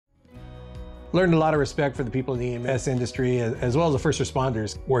Learned a lot of respect for the people in the EMS industry, as well as the first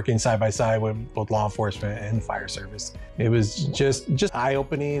responders working side by side with both law enforcement and fire service. It was just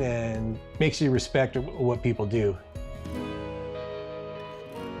eye-opening and makes you respect what people do.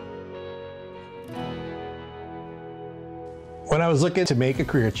 When I was looking to make a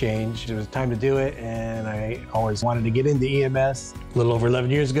career change, it was time to do it, and I always wanted to get into EMS. A little over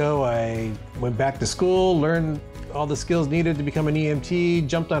 11 years ago, I went back to school, learned all the skills needed to become an EMT,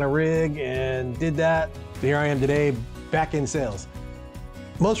 jumped on a rig and did that. Here I am today, back in sales.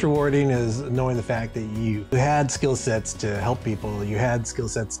 Most rewarding is knowing the fact that you had skill sets to help people. You had skill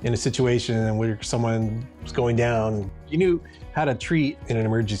sets in a situation where someone was going down. You knew how to treat in an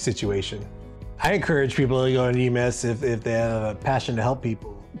emergency situation. I encourage people to go into EMS if they have a passion to help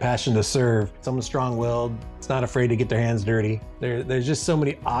people, passion to serve. Someone strong-willed, it's not afraid to get their hands dirty. There's just so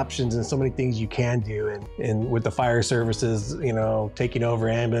many options and so many things you can do. And with the fire services, you know, taking over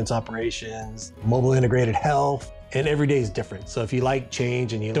ambulance operations, mobile integrated health, and every day is different. So if you like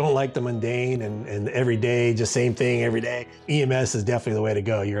change and you don't like the mundane and every day, just same thing every day, EMS is definitely the way to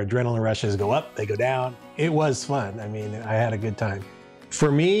go. Your adrenaline rushes go up, they go down. It was fun. I mean, I had a good time. For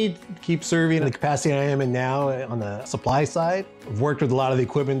me, keep serving the capacity I am in now on the supply side. I've worked with a lot of the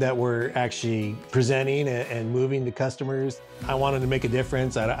equipment that we're actually presenting and moving to customers. I want them to make a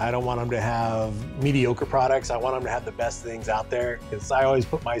difference. I don't want them to have mediocre products. I want them to have the best things out there, because I always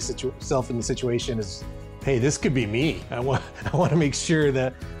put myself in the situation as, hey, this could be me. I want to make sure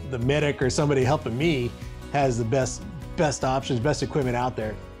that the medic or somebody helping me has the best options, best equipment out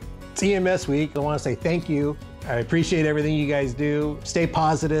there. It's EMS week. I want to say thank you. I appreciate everything you guys do. Stay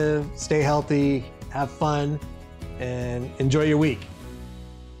positive, stay healthy, have fun, and enjoy your week.